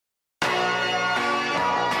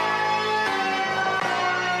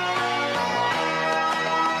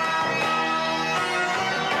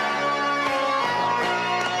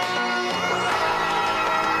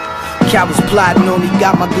Cowards plotting on me,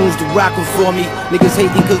 got my goons to rockin' for me. Niggas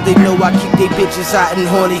hating cause they know I keep they bitches hot and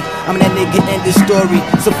horny. I'm that nigga, end the story,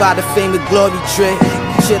 survive the fame and glory trip.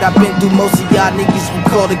 Shit I've been through, most of y'all niggas would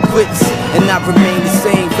call it quits. And I remain the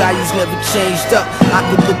same, values never changed up. I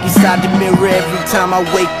could look inside the mirror every time I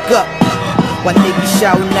wake up. Why niggas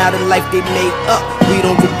shouting out the life they made up? We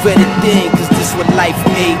don't regret a thing, cause this what life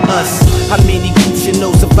made us. How many groups you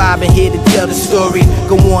know surviving here to tell the story?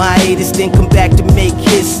 Go on hiatus, then come back to make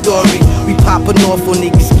his story. We popping off on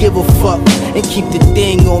niggas give a fuck and keep the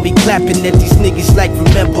thing on. We clapping at these niggas like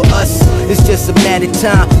remember us. It's just a matter of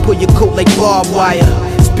time, pull your coat like barbed wire.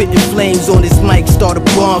 Spitting flames on this mic, start a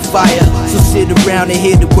bonfire. So sit around and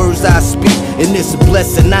hear the words I speak. And it's a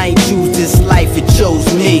blessing, I ain't choose this life, it chose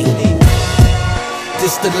me.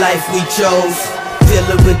 This the life we chose,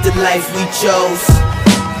 dealing with the life we chose.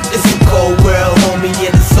 It's a cold world, homie,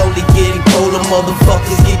 and it's only getting colder.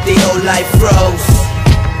 Motherfuckers get their whole life froze.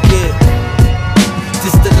 Yeah,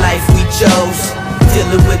 this the life we chose,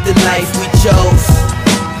 dealing with the life we chose.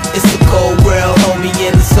 It's a cold world, homie,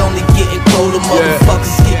 and it's only getting colder.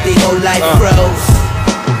 Motherfuckers get their whole life froze.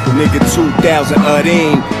 Nigga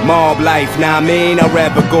 2018, mob life, nah I mean, I'd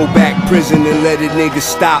rather go back prison than let a nigga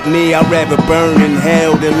stop me. I'd rather burn in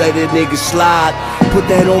hell than let a nigga slide. Put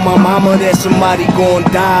that on my mama that somebody gon'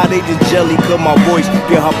 die. They just jelly cut my voice,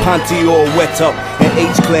 get her panty all wet up. In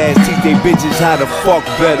H class, teach they bitches how to fuck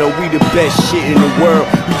better. We the best shit in the world,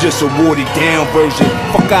 you just a watered down version.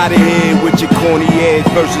 Fuck out of here with your corny ass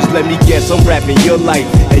verses. Let me guess, I'm rapping your life,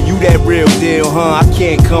 and you that real deal, huh? I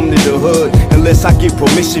can't come to the hood unless I get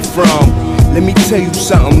permission from. Let me tell you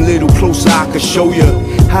something little closer, I can show you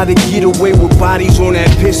how to get away with bodies on that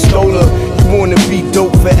pistola. You wanna be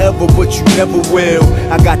dope forever, but you never will.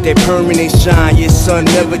 I got that permanent shine, your son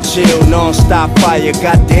never chill. Non-stop fire,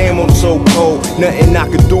 goddamn I'm so cold. Nothing I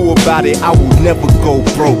can do about it, I will never go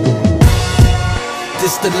broke.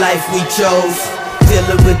 This the life we chose,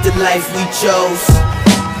 dealing with the life we chose.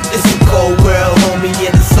 It's a cold world, homie,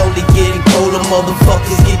 and it's only getting colder.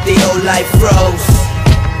 Motherfuckers get their whole life froze.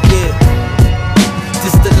 Yeah,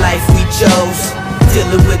 this the life we chose,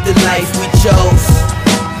 dealing with the life we chose.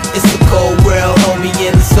 It's a cold world, homie,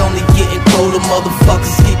 and it's only getting colder.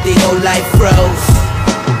 Motherfuckers get their whole life froze.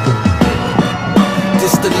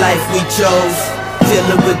 This the life we chose,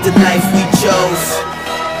 dealing with the life we chose.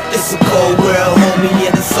 It's a cold world, homie,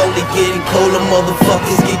 and it's only getting colder.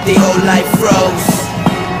 Motherfuckers get their whole life froze.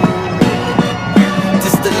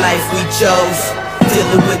 This the life we chose,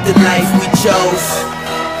 dealing with the life we chose.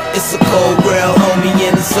 It's a cold world, homie,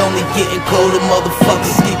 and it's only getting colder.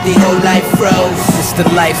 Motherfuckers get their whole life froze. It's the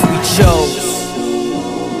life we chose.